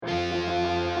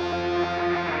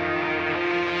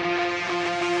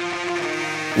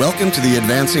Welcome to the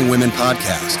Advancing Women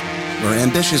Podcast, where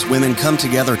ambitious women come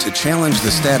together to challenge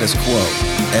the status quo,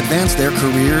 advance their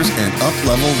careers, and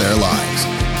up-level their lives.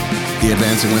 The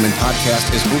Advancing Women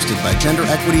Podcast is hosted by gender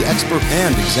equity expert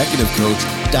and executive coach,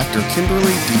 Dr.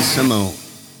 Kimberly D. Simone.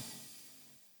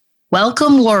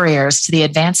 Welcome, warriors, to the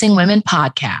Advancing Women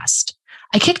Podcast.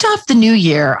 I kicked off the new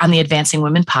year on the Advancing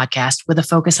Women Podcast with a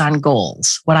focus on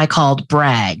goals, what I called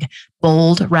BRAG,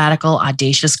 bold, radical,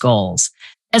 audacious goals.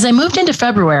 As I moved into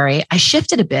February, I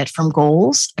shifted a bit from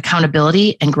goals,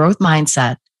 accountability, and growth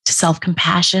mindset to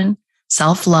self-compassion,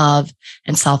 self-love,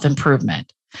 and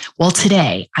self-improvement. Well,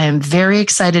 today, I am very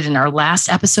excited in our last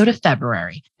episode of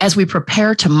February as we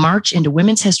prepare to march into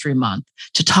Women's History Month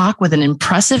to talk with an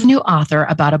impressive new author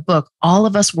about a book all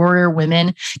of us warrior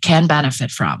women can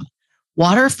benefit from.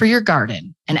 Water for Your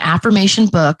Garden, an affirmation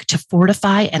book to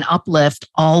fortify and uplift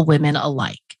all women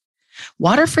alike.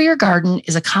 Water for Your Garden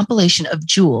is a compilation of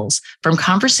jewels from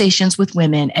conversations with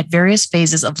women at various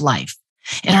phases of life.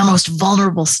 In our most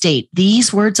vulnerable state,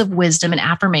 these words of wisdom and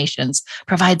affirmations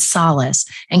provide solace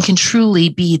and can truly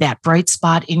be that bright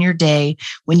spot in your day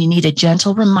when you need a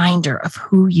gentle reminder of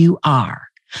who you are.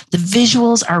 The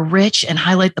visuals are rich and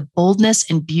highlight the boldness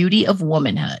and beauty of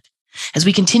womanhood. As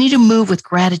we continue to move with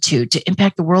gratitude to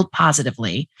impact the world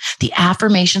positively, the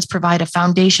affirmations provide a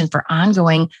foundation for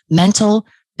ongoing mental,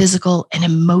 physical, and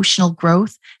emotional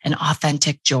growth and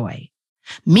authentic joy.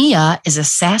 Mia is a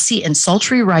sassy and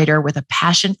sultry writer with a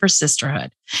passion for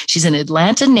sisterhood. She's an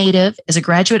Atlanta native, is a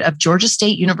graduate of Georgia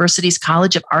State University's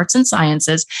College of Arts and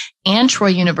Sciences and Troy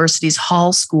University's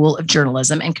Hall School of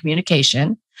Journalism and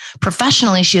Communication.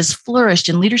 Professionally, she has flourished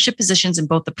in leadership positions in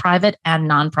both the private and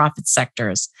nonprofit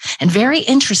sectors. And very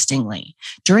interestingly,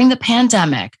 during the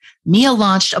pandemic, Mia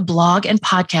launched a blog and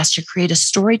podcast to create a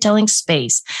storytelling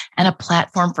space and a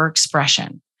platform for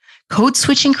expression. Code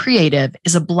Switching Creative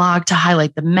is a blog to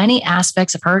highlight the many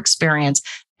aspects of her experience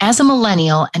as a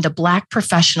millennial and a Black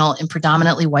professional in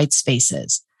predominantly white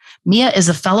spaces. Mia is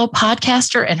a fellow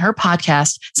podcaster, and her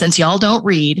podcast, Since Y'all Don't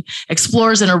Read,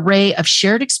 explores an array of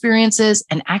shared experiences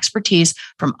and expertise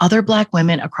from other Black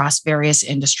women across various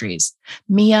industries.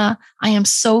 Mia, I am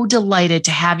so delighted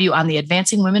to have you on the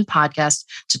Advancing Women Podcast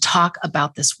to talk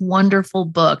about this wonderful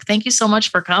book. Thank you so much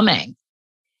for coming.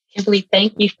 Kimberly,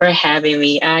 thank you for having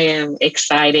me. I am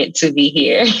excited to be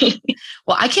here.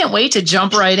 Well, I can't wait to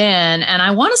jump right in. And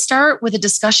I want to start with a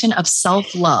discussion of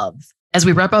self-love as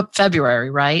we wrap up February,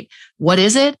 right? What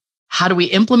is it? How do we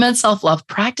implement self-love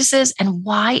practices? And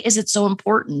why is it so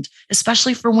important,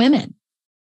 especially for women?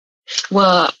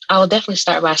 Well, I will definitely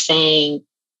start by saying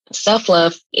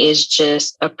self-love is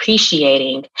just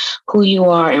appreciating who you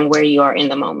are and where you are in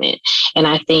the moment. And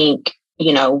I think,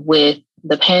 with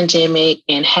the pandemic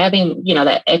and having,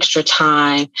 that extra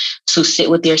time to sit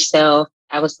with yourself,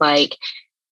 I was like,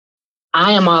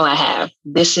 I am all I have.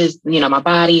 This is, my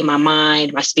body, my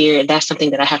mind, my spirit. That's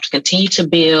something that I have to continue to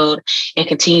build and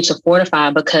continue to fortify,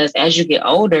 because as you get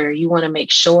older, you want to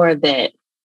make sure that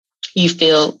you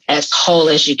feel as whole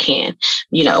as you can.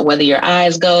 Whether your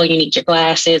eyes go, you need your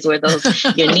glasses, where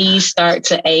your knees start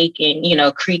to ache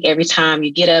and, creak every time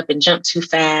you get up and jump too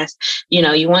fast.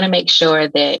 You want to make sure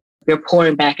that you're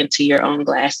pouring back into your own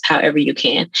glass however you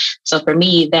can. So for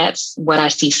me, that's what I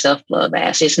see self-love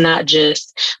as. It's not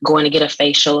just going to get a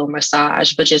facial or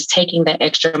massage, but just taking that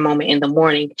extra moment in the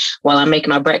morning while I'm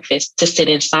making my breakfast to sit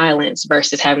in silence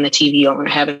versus having the TV on or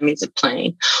having music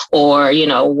playing, or,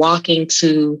 walking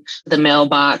to the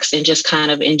mailbox and just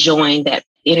kind of enjoying that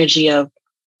energy of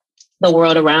the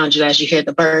world around you as you hear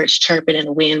the birds chirping and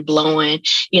the wind blowing,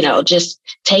 just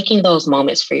taking those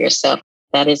moments for yourself.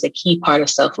 That is a key part of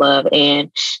self-love.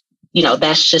 And,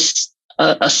 that's just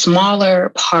a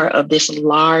smaller part of this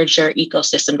larger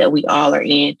ecosystem that we all are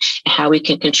in, and how we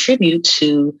can contribute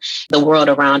to the world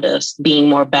around us being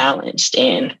more balanced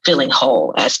and feeling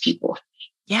whole as people.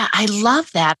 Yeah, I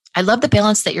love that. I love the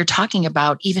balance that you're talking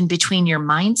about, even between your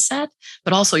mindset,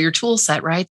 but also your tool set,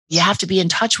 right? You have to be in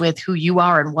touch with who you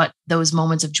are and what those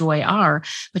moments of joy are,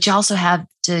 but you also have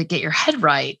to get your head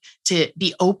right to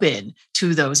be open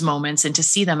to those moments and to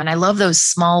see them. And I love those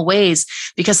small ways,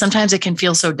 because sometimes it can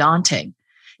feel so daunting.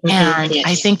 Mm-hmm. And yes.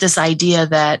 I think this idea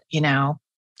that,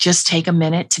 just take a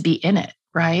minute to be in it,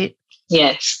 right?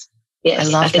 Yes.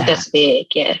 I think that's big.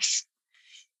 Yes.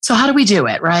 So how do we do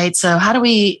it, right? So how do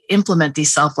we implement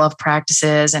these self-love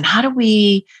practices, and how do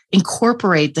we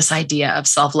incorporate this idea of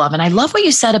self-love? And I love what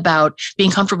you said about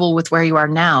being comfortable with where you are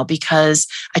now, because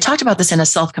I talked about this in a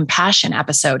self-compassion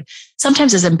episode.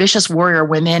 Sometimes as ambitious warrior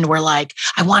women, we're like,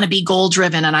 I want to be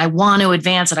goal-driven and I want to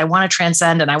advance and I want to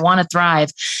transcend and I want to thrive.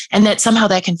 And that somehow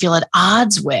that can feel at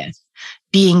odds with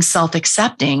being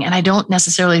self-accepting. And I don't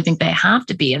necessarily think they have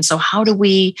to be. And so how do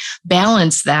we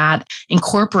balance that,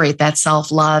 incorporate that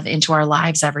self-love into our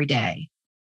lives every day?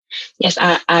 Yes,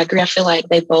 I agree. I feel like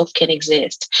they both can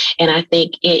exist. And I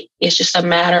think it's just a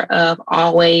matter of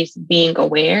always being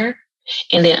aware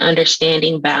and then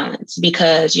understanding balance,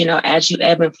 because, as you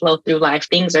ebb and flow through life,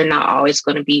 things are not always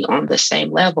going to be on the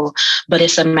same level, but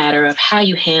it's a matter of how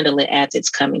you handle it as it's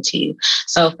coming to you.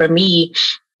 So for me,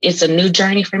 it's a new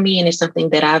journey for me, and it's something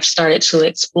that I've started to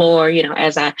explore,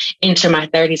 as I enter my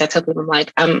 30s. I tell people,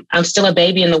 I'm still a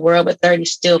baby in the world, but 30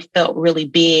 still felt really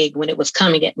big when it was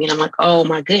coming at me. And I'm like, oh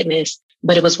my goodness.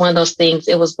 But it was one of those things.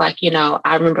 It was like,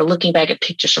 I remember looking back at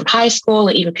pictures from high school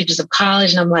and even pictures of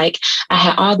college. And I'm like, I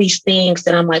had all these things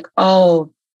that I'm like,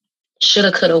 oh,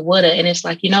 shoulda, coulda, woulda. And it's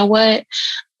like, you know what?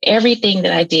 Everything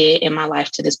that I did in my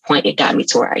life to this point, it got me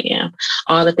to where I am.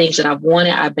 All the things that I've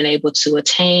wanted, I've been able to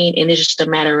attain. And it's just a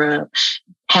matter of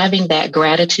having that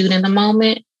gratitude in the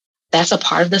moment. That's a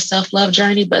part of the self-love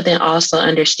journey, but then also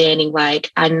understanding,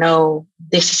 I know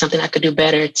this is something I could do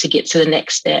better to get to the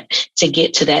next step, to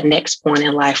get to that next point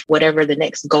in life, whatever the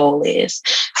next goal is.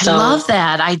 I love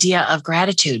that idea of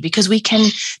gratitude, because we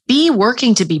can be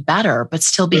working to be better, but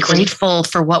still be grateful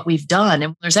for what we've done.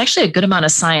 And there's actually a good amount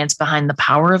of science behind the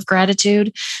power of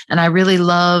gratitude. And I really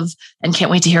love and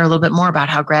can't wait to hear a little bit more about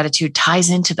how gratitude ties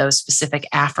into those specific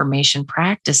affirmation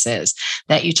practices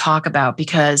that you talk about,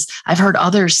 because I've heard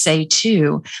others say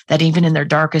too, that even in their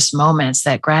darkest moments,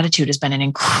 that gratitude has been an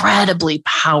incredibly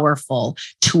powerful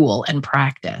tool and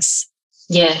practice.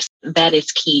 Yes, that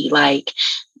is key.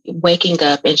 Waking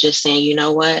up and just saying, you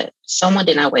know what? Someone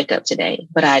did not wake up today,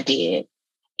 but I did.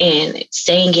 And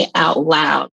saying it out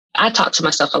loud. I talk to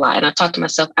myself a lot, and I talk to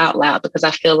myself out loud because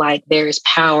I feel like there is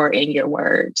power in your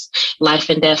words. Life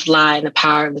and death lie in the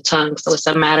power of the tongue. So it's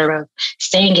a matter of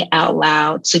saying it out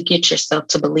loud to get yourself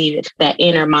to believe it, that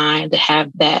inner mind, to have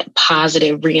that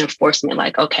positive reinforcement,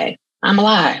 okay, I'm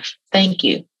alive. Thank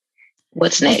you.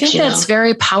 What's next? I think that's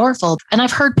very powerful. And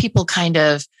I've heard people kind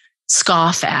of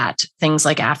scoff at things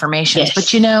like affirmations,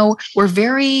 but we're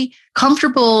very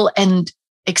comfortable and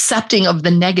accepting of the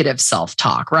negative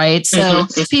self-talk, right? So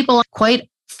people quite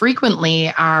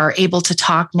frequently are able to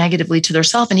talk negatively to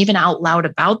themselves and even out loud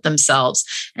about themselves.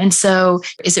 And so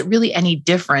is it really any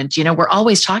different? We're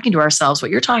always talking to ourselves.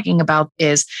 What you're talking about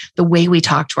is the way we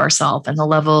talk to ourselves and the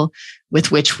level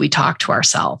with which we talk to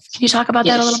ourselves. Can you talk about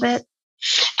that a little bit?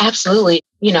 Absolutely.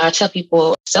 I tell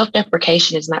people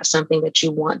self-deprecation is not something that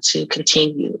you want to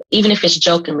continue, even if it's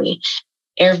jokingly.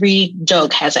 Every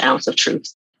joke has an ounce of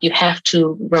truth. You have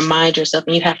to remind yourself,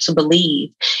 and you have to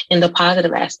believe in the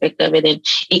positive aspect of it. And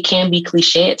it can be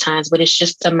cliche at times, but it's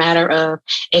just a matter of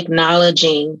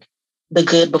acknowledging the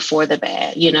good before the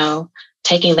bad,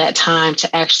 taking that time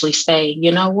to actually say,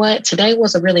 you know what, today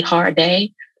was a really hard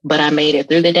day, but I made it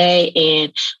through the day.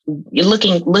 And you're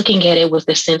looking at it with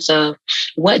the sense of,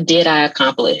 what did I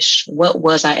accomplish? What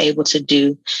was I able to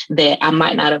do that I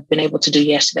might not have been able to do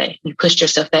yesterday? You pushed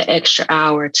yourself that extra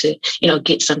hour to,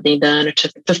 get something done or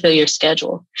to fulfill your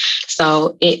schedule.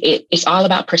 So it's all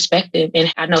about perspective.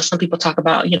 And I know some people talk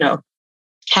about,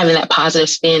 having that positive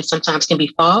spin sometimes can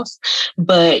be false,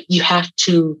 but you have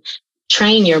to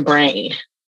train your brain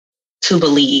to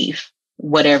believe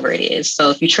whatever it is.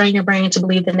 So if you train your brain to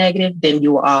believe the negative, then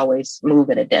you will always move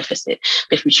at a deficit.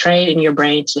 But if you train in your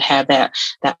brain to have that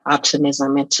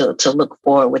optimism and to look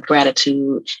forward with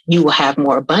gratitude, you will have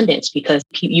more abundance, because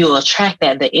you will attract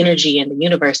the energy in the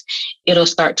universe. It'll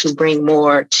start to bring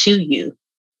more to you.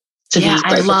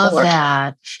 I love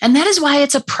that. And that is why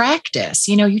it's a practice.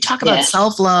 You talk about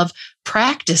self-love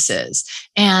practices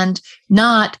and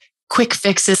not quick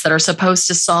fixes that are supposed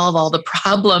to solve all the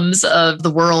problems of the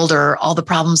world or all the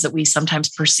problems that we sometimes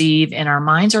perceive in our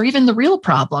minds, or even the real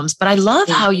problems. But I love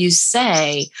how you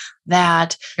say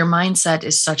that your mindset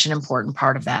is such an important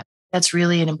part of that. That's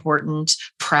really an important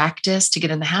practice to get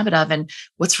in the habit of. And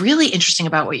what's really interesting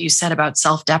about what you said about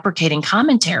self-deprecating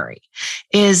commentary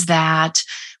is that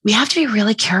we have to be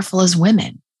really careful as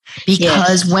women.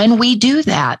 Because when we do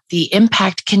that, the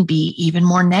impact can be even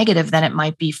more negative than it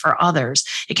might be for others.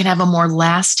 It can have a more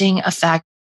lasting effect.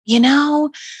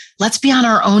 Let's be on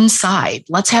our own side.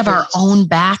 Let's have our own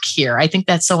back here. I think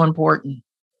that's so important.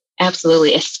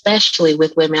 Absolutely. Especially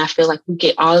with women. I feel like we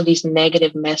get all of these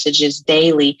negative messages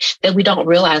daily that we don't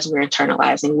realize we're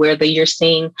internalizing, whether you're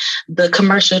seeing the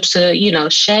commercial to,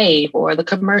 shave, or the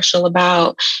commercial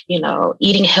about,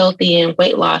 eating healthy and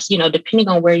weight loss, depending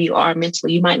on where you are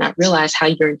mentally, you might not realize how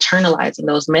you're internalizing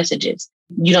those messages.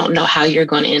 you don't know how you're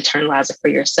going to internalize it for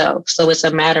yourself. So it's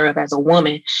a matter of, as a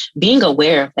woman, being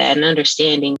aware of that and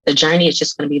understanding the journey is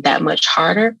just going to be that much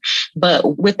harder.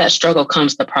 But with that struggle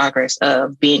comes the progress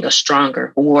of being a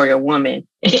stronger warrior woman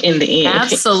in the end.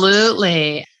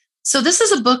 Absolutely. So this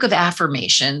is a book of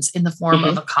affirmations in the form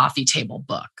of a coffee table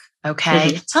book.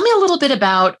 Okay. Tell me a little bit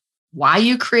about why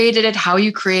you created it, how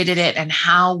you created it, and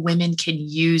how women can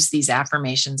use these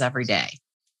affirmations every day.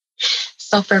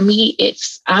 So for me,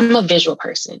 I'm a visual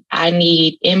person. I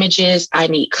need images. I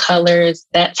need colors.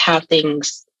 That's how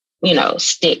things,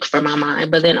 stick for my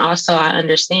mind. But then also I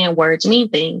understand words mean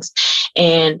things.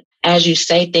 And as you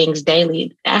say things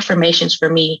daily, affirmations for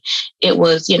me, it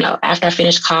was, after I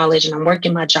finished college and I'm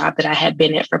working my job that I had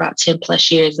been at for about 10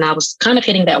 plus years. And I was kind of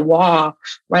hitting that wall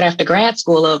right after grad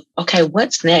school of, okay,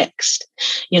 what's next?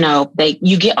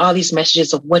 You get all these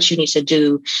messages of what you need to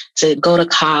do to go to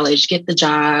college, get the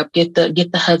job, get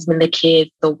the husband, the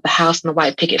kids, the house and the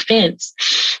white picket fence.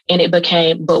 And it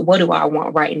became, but what do I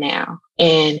want right now?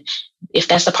 And if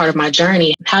that's a part of my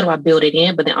journey, how do I build it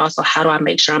in? But then also, how do I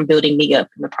make sure I'm building me up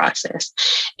in the process?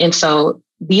 And so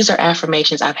these are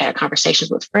affirmations. I've had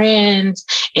conversations with friends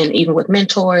and even with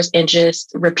mentors and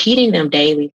just repeating them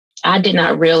daily. I did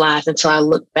not realize until I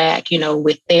looked back,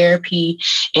 with therapy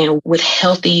and with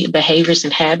healthy behaviors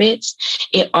and habits,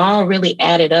 it all really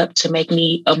added up to make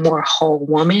me a more whole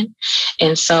woman.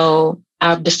 And so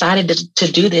I've decided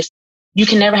to do this. You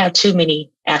can never have too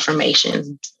many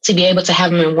affirmations, to be able to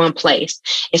have them in one place,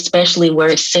 especially where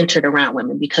it's centered around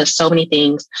women, because so many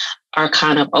things are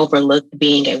kind of overlooked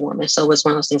being a woman. So it's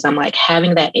one of those things I'm like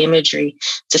having that imagery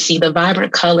to see the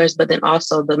vibrant colors, but then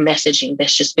also the messaging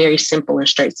that's just very simple and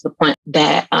straight to the point.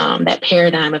 That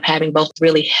paradigm of having both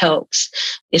really helps.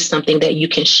 Is something that you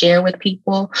can share with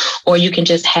people, or you can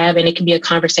just have, and it can be a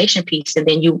conversation piece. And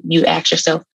then you ask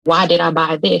yourself, why did I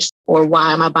buy this? Or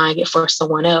why am I buying it for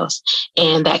someone else?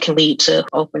 And that can lead to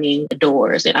opening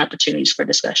doors and opportunities for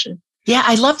discussion. Yeah,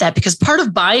 I love that, because part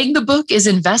of buying the book is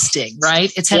investing,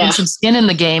 right? It's having some skin in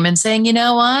the game and saying, you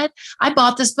know what? I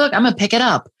bought this book. I'm going to pick it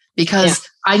up because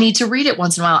I need to read it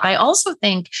once in a while. I also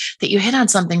think that you hit on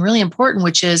something really important,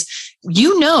 which is, we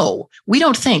know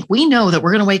that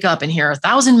we're going to wake up and hear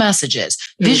 1,000 messages,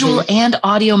 visual and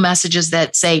audio messages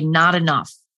that say not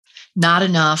enough, not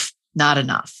enough, not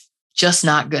enough. Just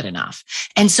not good enough.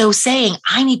 And so saying,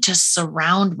 I need to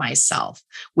surround myself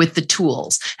with the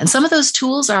tools. And some of those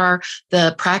tools are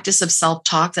the practice of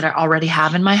self-talk that I already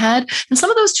have in my head. And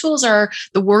some of those tools are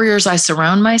the warriors I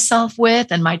surround myself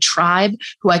with and my tribe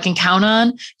who I can count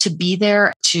on to be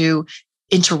there to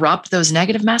interrupt those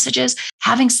negative messages,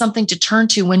 having something to turn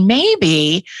to when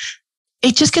maybe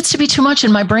it just gets to be too much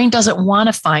and my brain doesn't want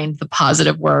to find the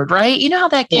positive word, right? You know how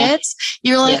that gets?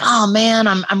 You're like, oh man,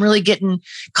 I'm really getting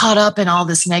caught up in all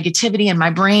this negativity and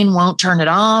my brain won't turn it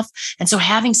off. And so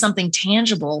having something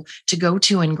tangible to go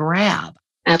to and grab.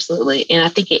 Absolutely. And I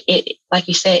think it, like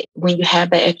you said, when you have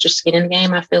that extra skin in the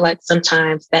game, I feel like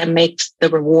sometimes that makes the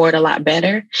reward a lot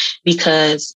better,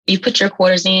 because you put your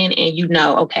quarters in and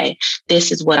okay,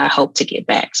 this is what I hope to get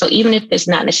back. So even if it's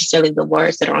not necessarily the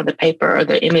words that are on the paper or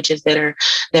the images that are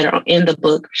in the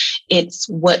book, it's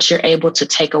what you're able to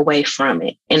take away from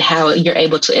it and how you're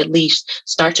able to at least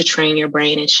start to train your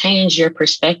brain and change your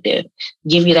perspective,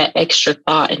 give you that extra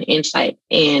thought and insight.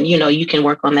 And, you can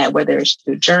work on that, whether it's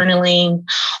through journaling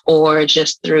or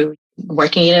just through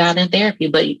working it out in therapy,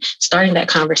 but starting that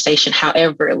conversation,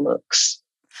 however it looks.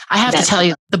 I have to tell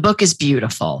you, the book is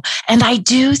beautiful. And I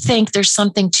do think there's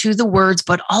something to the words,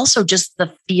 but also just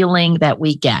the feeling that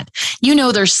we get.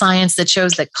 There's science that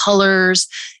shows that colors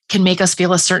can make us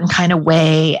feel a certain kind of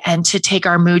way and to take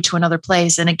our mood to another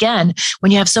place. And again, when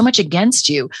you have so much against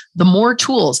you, the more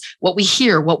tools, what we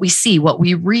hear, what we see, what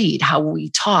we read, how we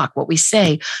talk, what we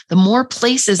say, the more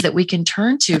places that we can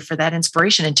turn to for that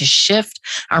inspiration and to shift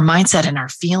our mindset and our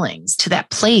feelings to that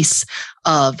place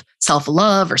of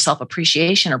self-love or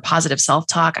self-appreciation or positive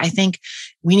self-talk. I think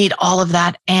we need all of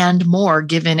that and more,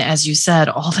 given, as you said,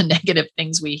 all the negative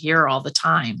things we hear all the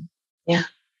time. Yeah.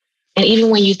 And even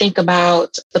when you think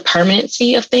about the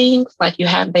permanency of things, like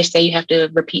they say you have to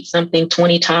repeat something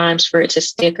 20 times for it to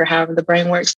stick, or however the brain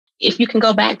works. If you can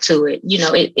go back to it,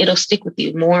 it'll stick with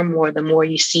you more and more. The more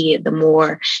you see it, the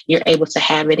more you're able to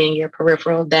have it in your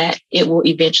peripheral, that it will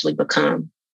eventually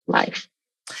become life.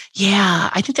 Yeah,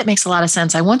 I think that makes a lot of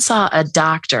sense. I once saw a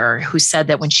doctor who said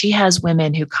that when she has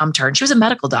women who come to her, and she was a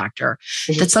medical doctor,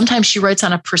 that sometimes she writes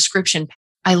on a prescription,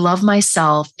 I love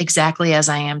myself exactly as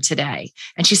I am today.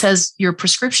 And she says, your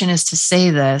prescription is to say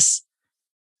this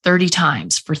 30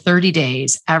 times for 30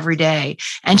 days every day.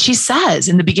 And she says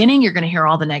in the beginning, you're going to hear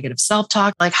all the negative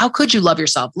self-talk, like, how could you love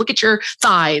yourself? Look at your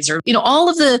thighs, or, all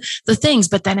of the things.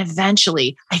 But then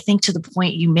eventually, I think to the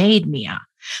point you made, Mia,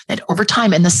 that over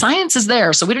time, and the science is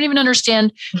there. So we don't even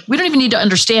need to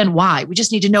understand why. We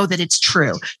just need to know that it's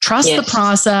true. Trust the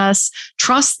process,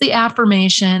 trust the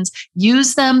affirmations,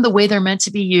 use them the way they're meant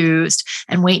to be used,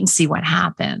 and wait and see what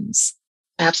happens.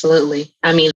 Absolutely.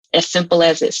 I mean, as simple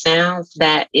as it sounds,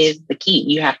 that is the key.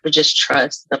 You have to just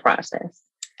trust the process.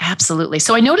 Absolutely.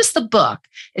 So I noticed the book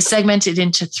is segmented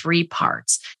into 3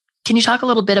 parts. Can you talk a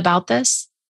little bit about this?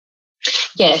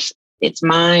 Yes. It's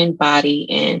mind, body,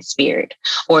 and spirit,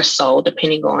 or soul,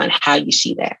 depending on how you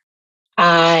see that.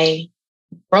 I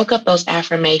broke up those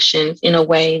affirmations in a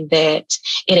way that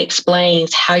it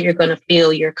explains how you're going to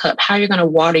fill your cup, how you're going to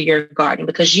water your garden,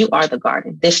 because you are the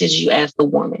garden. This is you as the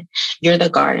woman. You're the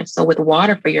garden. So with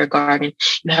water for your garden,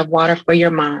 you have water for your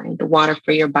mind, water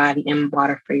for your body, and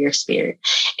water for your spirit.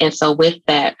 And so with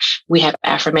that, we have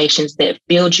affirmations that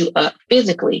build you up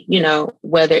physically,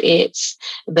 whether it's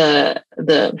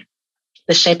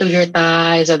the shape of your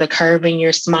thighs or the curve in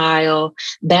your smile,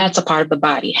 that's a part of the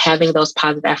body, having those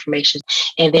positive affirmations.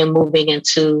 And then moving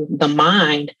into the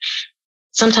mind,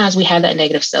 sometimes we have that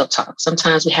negative self-talk.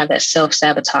 Sometimes we have that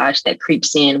self-sabotage that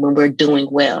creeps in when we're doing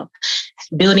well.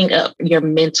 Building up your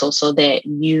mental so that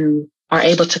you are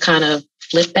able to kind of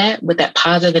flip that with that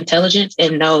positive intelligence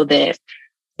and know that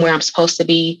where I'm supposed to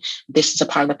be, this is a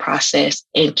part of the process,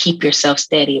 and keep yourself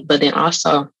steady. But then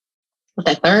also with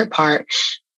that third part,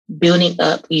 building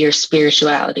up your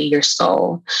spirituality, your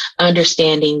soul,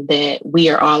 understanding that we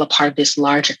are all a part of this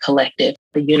larger collective,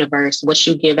 the universe. What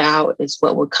you give out is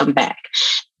what will come back.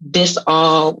 This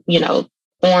all,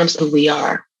 forms who we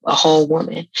are, a whole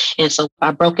woman. And so I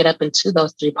broke it up into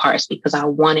those 3 parts because I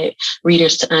wanted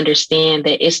readers to understand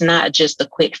that it's not just a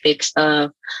quick fix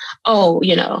of,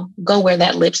 go wear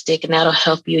that lipstick and that'll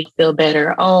help you feel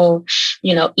better.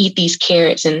 Eat these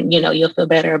carrots and, you'll feel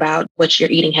better about what your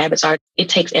eating habits are. It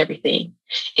takes everything.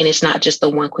 And it's not just the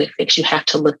one quick fix. You have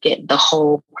to look at the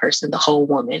whole person, the whole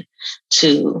woman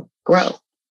to grow.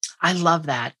 I love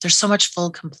that. There's so much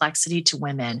full complexity to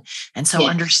women. And so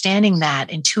understanding that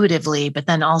intuitively, but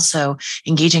then also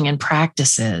engaging in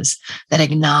practices that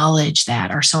acknowledge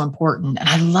that are so important. And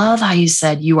I love how you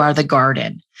said you are the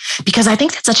garden, because I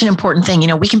think that's such an important thing.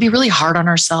 We can be really hard on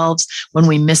ourselves when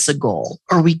we miss a goal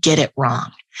or we get it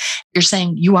wrong. You're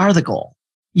saying you are the goal.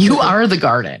 You are the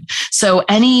garden. So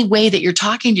any way that you're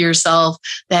talking to yourself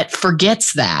that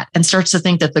forgets that and starts to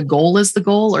think that the goal is the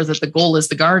goal or that the goal is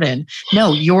the garden,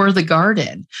 no, you're the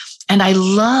garden. And I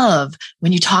love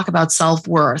when you talk about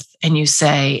self-worth and you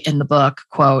say in the book,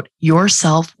 quote, your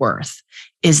self-worth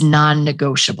is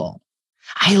non-negotiable.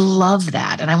 I love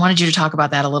that. And I wanted you to talk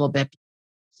about that a little bit.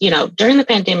 During the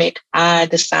pandemic, I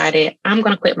decided I'm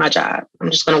going to quit my job. I'm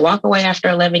just going to walk away after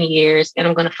 11 years and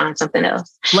I'm going to find something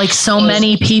else. Like so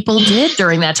many people did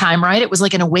during that time, right? It was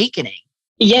like an awakening.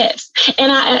 Yes.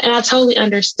 And I totally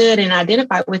understood and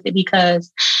identified with it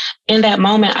because in that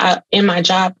moment, in my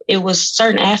job, it was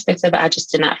certain aspects of it I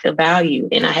just did not feel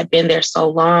valued. And I had been there so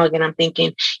long and I'm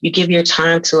thinking you give your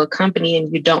time to a company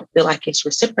and you don't feel like it's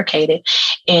reciprocated.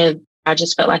 And I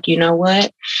just felt like, you know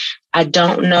what? I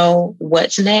don't know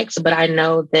what's next, but I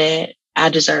know that I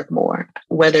deserve more,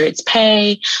 whether it's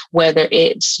pay, whether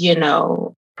it's,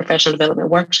 professional development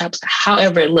workshops,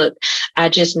 however it looked. I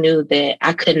just knew that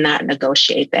I could not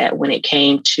negotiate that when it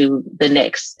came to the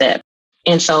next step.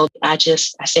 And so I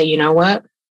said, you know what?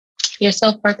 Your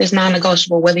self-worth is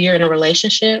non-negotiable, whether you're in a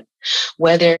relationship,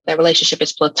 whether that relationship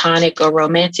is platonic or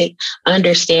romantic,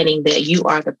 understanding that you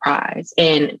are the prize.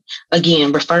 And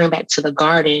again, referring back to the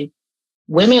garden,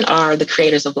 women are the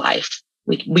creators of life.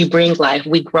 We bring life,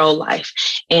 we grow life,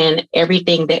 and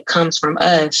everything that comes from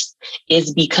us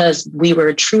is because we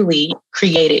were truly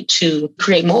created to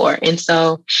create more. And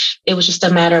so it was just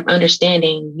a matter of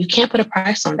understanding you can't put a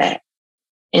price on that.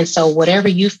 And so whatever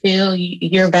you feel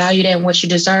you're valued at and what you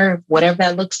deserve, whatever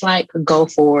that looks like, go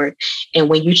forward. And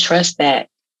when you trust that,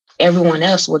 everyone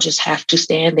else will just have to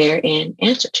stand there and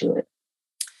answer to it.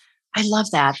 I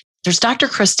love that. There's Dr.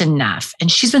 Kristin Neff,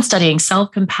 and she's been studying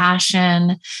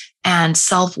self-compassion and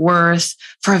self-worth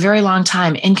for a very long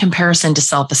time in comparison to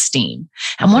self-esteem.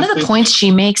 And one of the points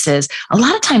she makes is a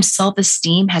lot of times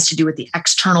self-esteem has to do with the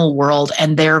external world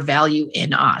and their value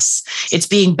in us. It's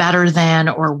being better than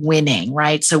or winning,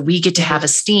 right? So we get to have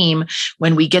esteem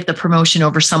when we get the promotion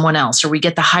over someone else, or we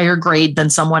get the higher grade than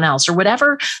someone else, or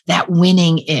whatever that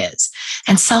winning is.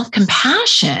 And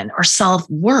self-compassion or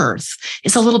self-worth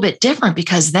is a little bit different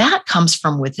because that comes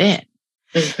from within.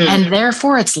 Mm-hmm. And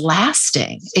therefore it's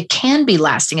lasting. It can be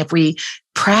lasting if we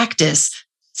practice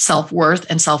self-worth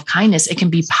and self-kindness. It can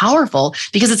be powerful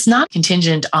because it's not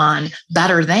contingent on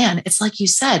better than. It's like you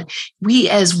said, we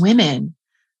as women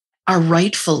are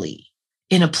rightfully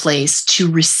in a place to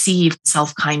receive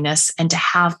self-kindness and to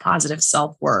have positive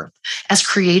self-worth as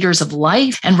creators of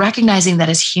life, and recognizing that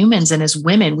as humans and as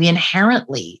women, we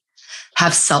inherently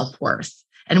have self-worth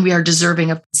and we are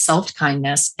deserving of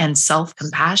self-kindness and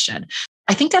self-compassion.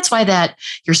 I think that's why that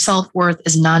your self-worth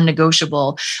is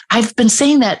non-negotiable. I've been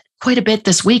saying that quite a bit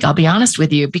this week, I'll be honest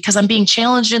with you, because I'm being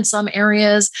challenged in some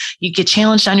areas. You get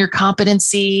challenged on your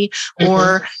competency,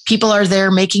 or people are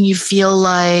there making you feel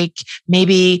like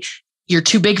maybe you're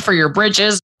too big for your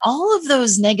britches, all of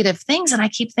those negative things. And I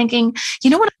keep thinking, you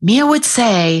know what Mia would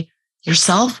say? Your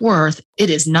self-worth, it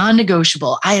is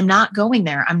non-negotiable. I am not going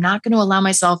there. I'm not going to allow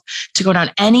myself to go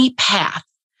down any path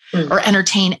or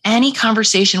entertain any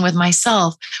conversation with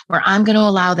myself where I'm going to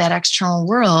allow that external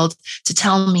world to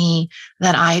tell me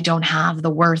that I don't have the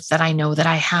worth that I know that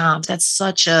I have. That's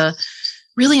such a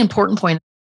really important point.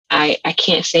 I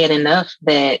can't say it enough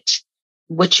that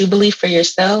what you believe for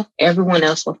yourself, everyone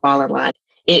else will fall in line.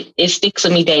 It sticks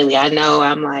with me daily. I know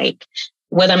I'm like,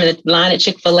 whether I'm in the line at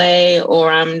Chick-fil-A or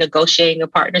I'm negotiating a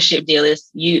partnership deal, is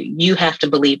you have to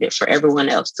believe it for everyone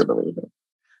else to believe it.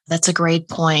 That's a great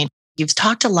point. You've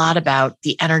talked a lot about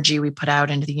the energy we put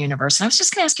out into the universe. And I was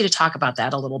just going to ask you to talk about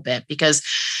that a little bit because,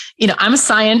 I'm a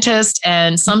scientist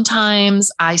and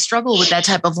sometimes I struggle with that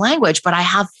type of language, but I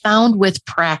have found with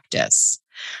practice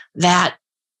that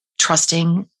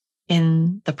trusting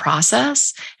in the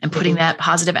process and putting that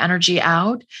positive energy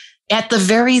out, at the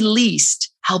very least,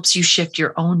 helps you shift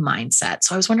your own mindset.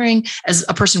 So I was wondering, as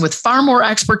a person with far more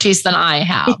expertise than I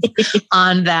have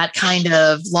on that kind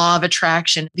of law of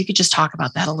attraction, if you could just talk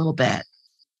about that a little bit.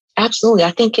 Absolutely.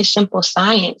 I think it's simple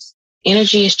science.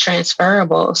 Energy is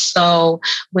transferable. So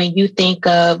when you think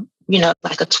of,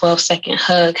 like a 12-second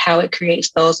hug, how it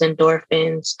creates those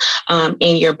endorphins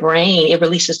in your brain, it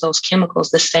releases those chemicals.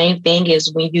 The same thing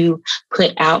is when you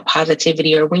put out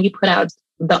positivity or when you put out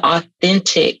the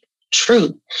authentic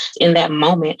truth in that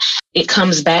moment, it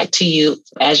comes back to you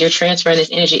as you're transferring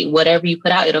this energy. Whatever you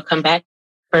put out, it'll come back.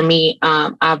 For me,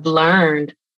 I've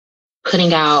learned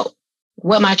putting out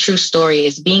what my true story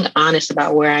is, being honest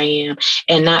about where I am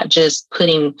and not just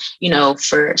putting,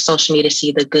 for social media to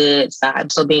see the good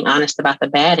side. So being honest about the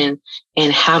bad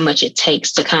and how much it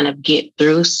takes to kind of get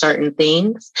through certain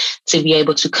things to be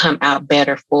able to come out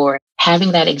better for it.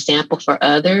 Having that example for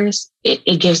others,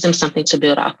 it gives them something to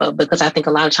build off of, because I think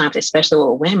a lot of times, especially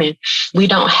with women, we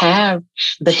don't have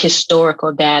the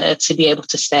historical data to be able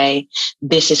to say,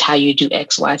 this is how you do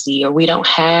X, Y, Z, or we don't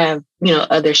have,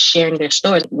 others sharing their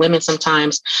stories. Women,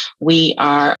 sometimes we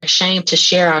are ashamed to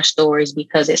share our stories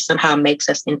because it somehow makes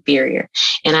us inferior.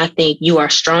 And I think you are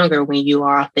stronger when you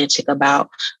are authentic about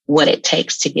what it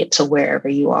takes to get to wherever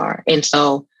you are. And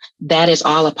so that is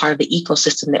all a part of the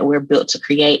ecosystem that we're built to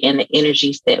create and the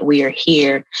energies that we are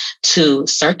here to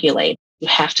circulate. You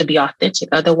have to be authentic.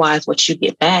 Otherwise, what you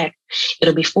get back,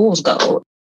 it'll be fool's gold.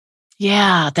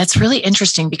 Yeah, that's really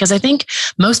interesting because I think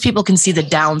most people can see the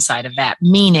downside of that.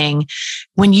 Meaning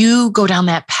when you go down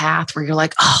that path where you're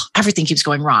like, oh, everything keeps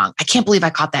going wrong. I can't believe I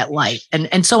caught that light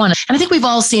and so on. And I think we've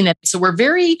all seen it. So we're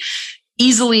very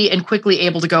easily and quickly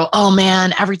able to go, oh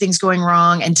man, everything's going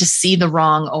wrong, and to see the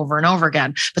wrong over and over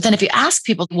again. But then if you ask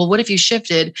people, well, what if you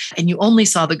shifted and you only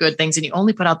saw the good things and you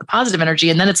only put out the positive energy?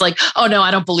 And then it's like, oh no,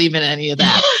 I don't believe in any of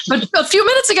that. But a few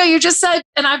minutes ago, you just said,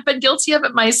 and I've been guilty of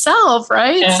it myself,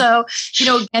 right? Yeah. So,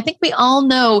 I think we all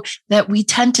know that we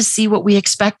tend to see what we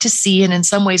expect to see. And in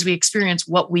some ways we experience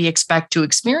what we expect to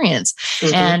experience.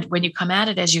 Mm-hmm. And when you come at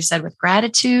it, as you said, with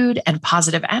gratitude and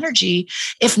positive energy,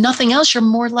 if nothing else, you're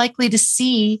more likely to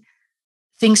see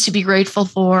things to be grateful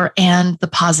for and the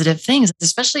positive things,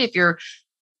 especially if you're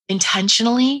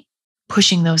intentionally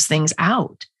pushing those things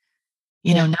out,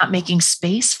 not making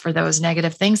space for those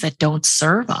negative things that don't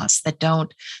serve us, that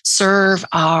don't serve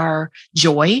our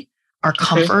joy, our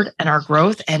comfort, and our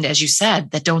growth. And as you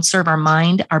said, that don't serve our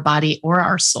mind, our body, or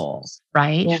our soul,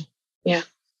 right? Yeah. Yeah.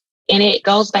 And it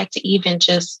goes back to even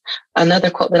just another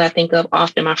quote that I think of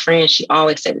often. My friend, she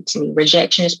always said it to me: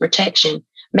 rejection is protection.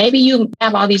 Maybe you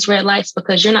have all these red lights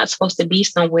because you're not supposed to be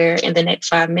somewhere in the next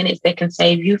 5 minutes that can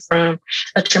save you from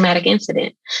a traumatic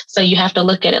incident. So you have to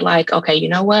look at it like, okay, you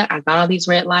know what? I got all these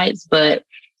red lights, but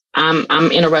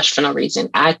I'm in a rush for no reason.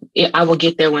 I will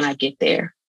get there when I get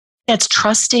there. It's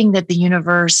trusting that the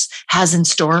universe has in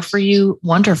store for you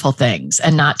wonderful things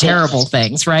and not terrible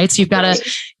things, right? So you've got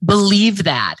to believe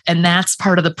that. And that's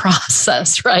part of the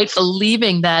process, right?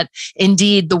 Believing that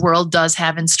indeed the world does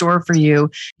have in store for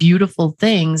you beautiful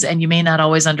things. And you may not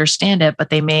always understand it, but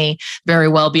they may very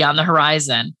well be on the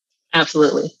horizon.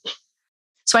 Absolutely.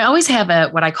 So I always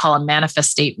have what I call a manifest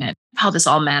statement, how this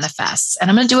all manifests. And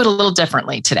I'm going to do it a little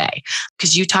differently today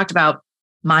because you talked about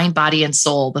mind, body, and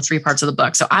soul, the 3 parts of the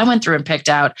book. So I went through and picked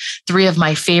out 3 of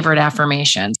my favorite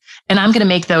affirmations, and I'm going to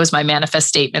make those my manifest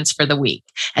statements for the week.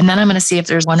 And then I'm going to see if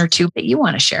there's 1 or 2 that you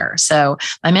want to share. So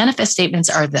my manifest statements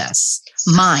are this: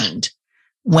 mind,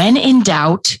 when in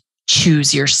doubt,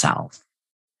 choose yourself.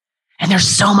 And there's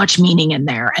so much meaning in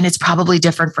there, and it's probably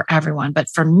different for everyone. But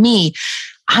for me,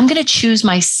 I'm going to choose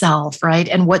myself, right?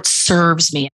 And what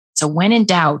serves me. So when in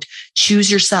doubt,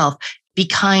 choose yourself. Be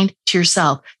kind to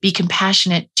yourself. Be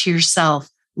compassionate to yourself.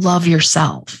 Love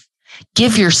yourself.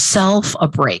 Give yourself a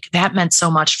break. That meant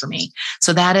so much for me.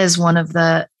 So that is one of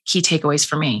the key takeaways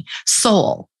for me.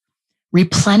 Soul.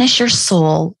 Replenish your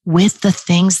soul with the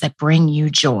things that bring you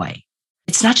joy.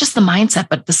 It's not just the mindset,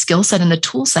 but the skill set and the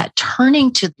tool set,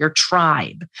 turning to your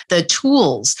tribe, the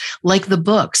tools like the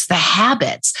books, the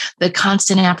habits, the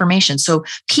constant affirmation. So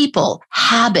people,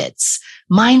 habits,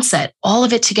 mindset, all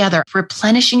of it together,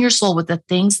 replenishing your soul with the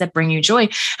things that bring you joy.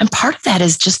 And part of that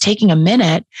is just taking a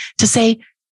minute to say,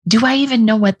 do I even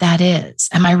know what that is?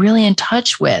 Am I really in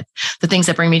touch with the things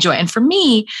that bring me joy? And for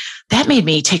me, that made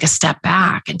me take a step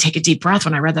back and take a deep breath.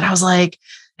 When I read that, I was like,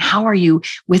 how are you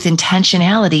with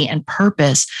intentionality and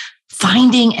purpose,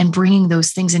 finding and bringing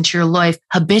those things into your life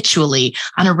habitually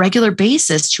on a regular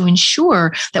basis to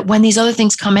ensure that when these other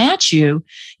things come at you,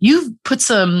 you've put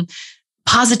some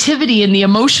positivity in the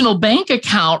emotional bank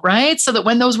account, right? So that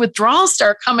when those withdrawals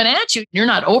start coming at you, you're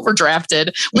not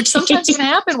overdrafted, which sometimes can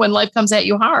happen when life comes at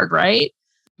you hard, right?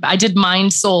 I did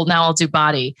mind, soul. Now I'll do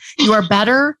body. You are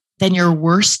better than your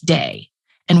worst day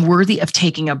and worthy of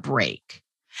taking a break.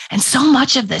 And so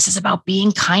much of this is about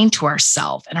being kind to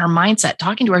ourselves and our mindset,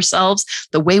 talking to ourselves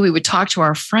the way we would talk to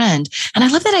our friend. And I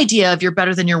love that idea of you're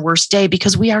better than your worst day,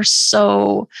 because we are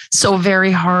so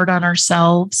very hard on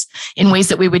ourselves in ways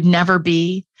that we would never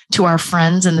be to our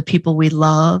friends and the people we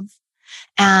love.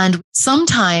 And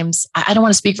sometimes, I don't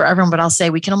want to speak for everyone, but I'll say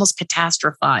we can almost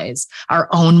catastrophize our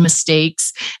own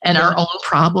mistakes and our own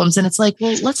problems. And it's like,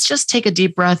 well, let's just take a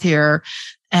deep breath here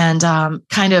and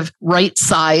kind of right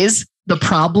size the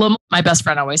problem. My best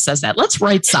friend always says that. Let's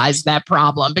right size that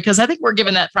problem, because I think we're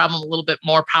giving that problem a little bit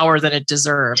more power than it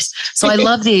deserves. So I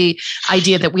love the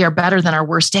idea that we are better than our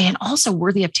worst day and also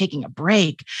worthy of taking a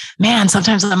break. Man,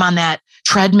 sometimes I'm on that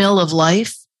treadmill of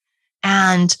life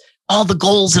and all the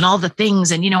goals and all the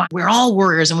things. And, we're all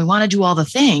warriors and we want to do all the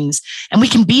things. And we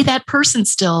can be that person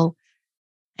still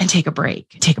and take a break,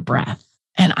 take a breath.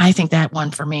 And I think that one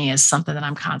for me is something that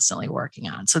I'm constantly working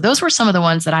on. So those were some of the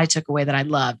ones that I took away that I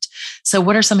loved. So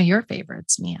what are some of your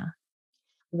favorites, Mia?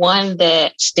 One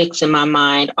that sticks in my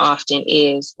mind often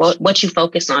is what you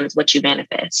focus on is what you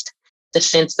manifest. The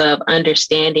sense of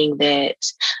understanding that,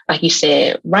 like you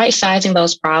said, right sizing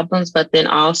those problems, but then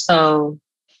also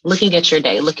looking at your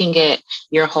day, looking at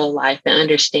your whole life and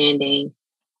understanding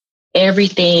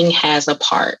everything has a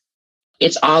part.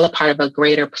 It's all a part of a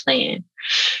greater plan.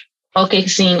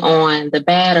 Focusing on the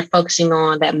bad or focusing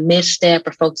on that misstep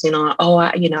or focusing on,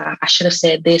 I should have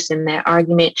said this in that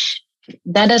argument.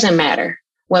 That doesn't matter.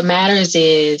 What matters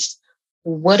is,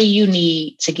 what do you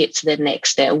need to get to the next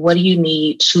step? What do you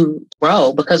need to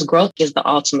grow? Because growth is the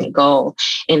ultimate goal.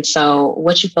 And so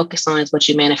what you focus on is what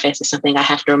you manifest is something I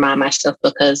have to remind myself,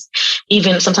 because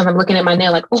even sometimes I'm looking at my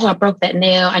nail like, oh, I broke that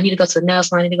nail. I need to go to the nail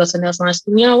salon.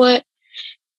 You know what?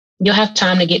 You'll have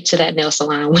time to get to that nail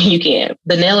salon when you can.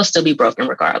 The nail will still be broken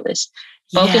regardless.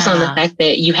 Focus on the fact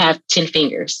that you have 10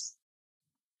 fingers.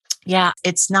 Yeah,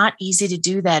 it's not easy to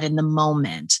do that in the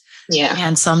moment. Yeah.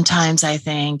 And sometimes I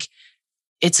think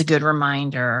it's a good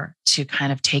reminder to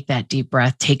kind of take that deep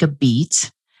breath, take a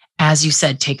beat. As you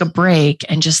said, take a break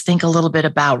and just think a little bit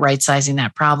about right-sizing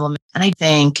that problem. And I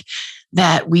think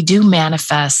that we do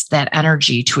manifest that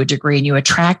energy to a degree, and you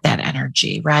attract that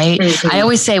energy, right? Mm-hmm. I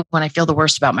always say when I feel the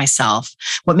worst about myself,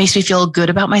 what makes me feel good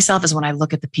about myself is when I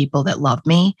look at the people that love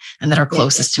me and that are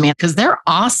closest to me, because they're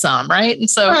awesome, right? And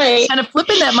so kind of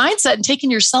flipping that mindset and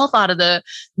taking yourself out of the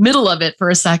middle of it for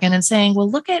a second and saying, well,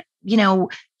 look at,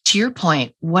 to your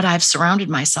point, what I've surrounded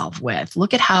myself with.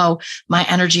 Look at how my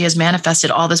energy has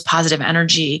manifested all this positive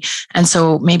energy. And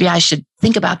so maybe I should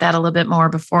think about that a little bit more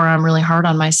before I'm really hard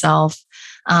on myself.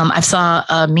 I saw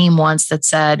a meme once that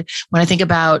said, when I think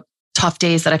about tough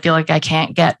days that I feel like I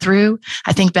can't get through,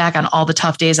 I think back on all the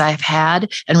tough days I've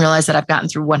had and realize that I've gotten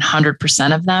through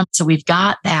 100% of them. So we've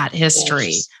got that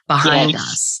history behind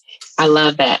us. I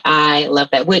love that. I love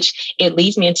that, which it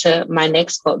leads me into my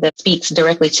next quote that speaks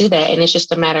directly to that. And it's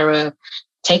just a matter of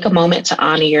take a moment to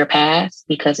honor your past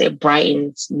because it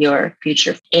brightens your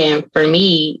future. And for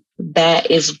me,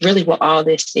 that is really what all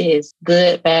this is.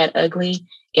 Good, bad, ugly.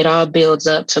 It all builds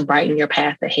up to brighten your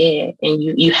path ahead. And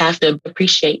you have to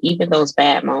appreciate even those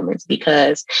bad moments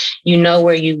because you know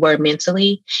where you were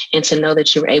mentally, and to know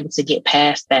that you were able to get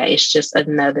past that is just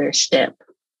another step.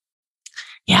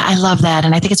 Yeah, I love that.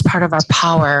 And I think it's part of our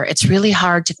power. It's really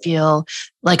hard to feel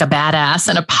like a badass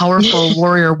and a powerful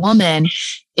warrior woman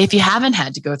if you haven't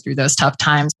had to go through those tough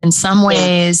times. In some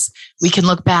ways, we can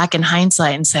look back in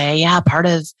hindsight and say, yeah, part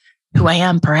of who I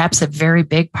am, perhaps a very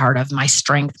big part of my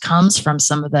strength comes from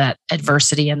some of that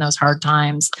adversity and those hard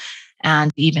times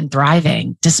and even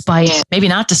thriving despite, maybe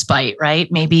not despite,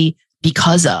 right? Maybe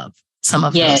because of some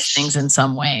of those things in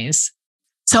some ways.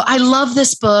 So I love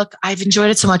this book. I've enjoyed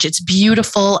it so much. It's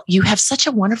beautiful. You have such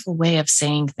a wonderful way of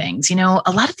saying things. You know,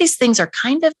 a lot of these things are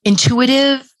kind of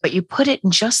intuitive, but you put it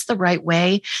in just the right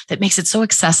way that makes it so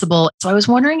accessible. So I was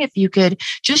wondering if you could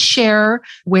just share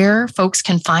where folks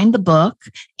can find the book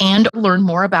and learn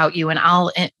more about you. And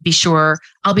I'll be sure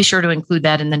to include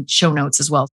that in the show notes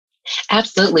as well.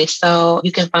 Absolutely. So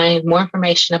you can find more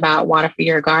information about Water for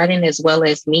Your Garden as well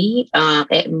as me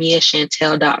at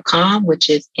miachantel.com,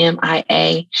 which is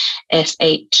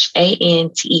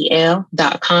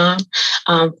miashantel.com.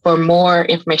 For more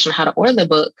information on how to order the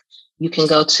book, you can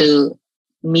go to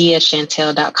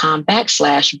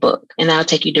miachantel.com/book. And that'll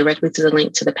take you directly to the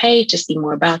link to the page to see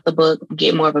more about the book,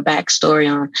 get more of a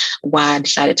backstory on why I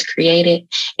decided to create it.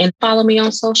 And follow me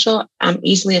on social. I'm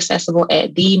easily accessible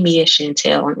at the Mia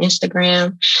Chantel on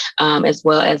Instagram, as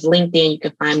well as LinkedIn. You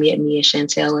can find me at Mia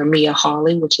Chantel or Mia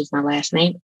Hawley, which is my last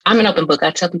name. I'm an open book.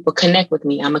 I tell people connect with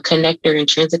me. I'm a connector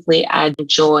intrinsically. I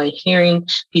enjoy hearing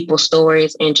people's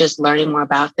stories and just learning more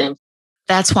about them.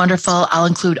 That's wonderful. I'll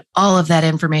include all of that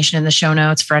information in the show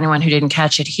notes for anyone who didn't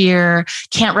catch it here.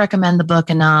 Can't recommend the book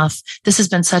enough. This has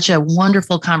been such a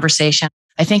wonderful conversation.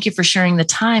 I thank you for sharing the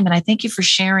time, and I thank you for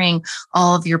sharing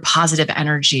all of your positive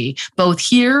energy, both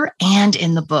here and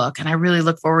in the book. And I really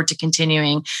look forward to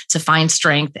continuing to find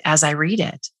strength as I read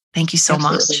it. Thank you so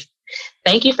much.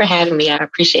 Thank you for having me. I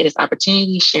appreciate this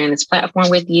opportunity, sharing this platform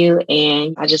with you.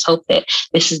 And I just hope that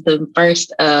this is the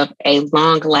first of a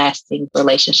long-lasting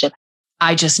relationship.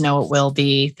 I just know it will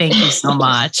be. Thank you so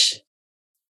much.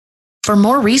 For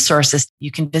more resources,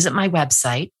 you can visit my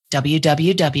website,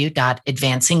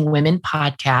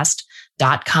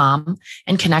 www.advancingwomenpodcast.com,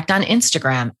 and connect on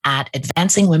Instagram at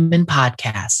Advancing Women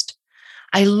Podcast.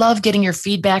 I love getting your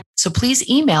feedback, so please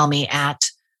email me at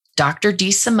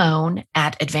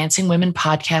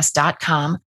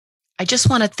drdsimone@advancingwomenpodcast.com. I just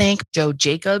want to thank Joe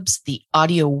Jacobs, the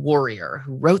audio warrior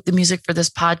who wrote the music for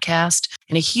this podcast.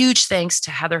 And a huge thanks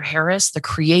to Heather Harris, the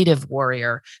creative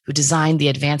warrior who designed the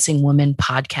Advancing Women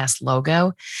podcast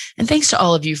logo. And thanks to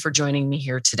all of you for joining me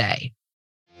here today.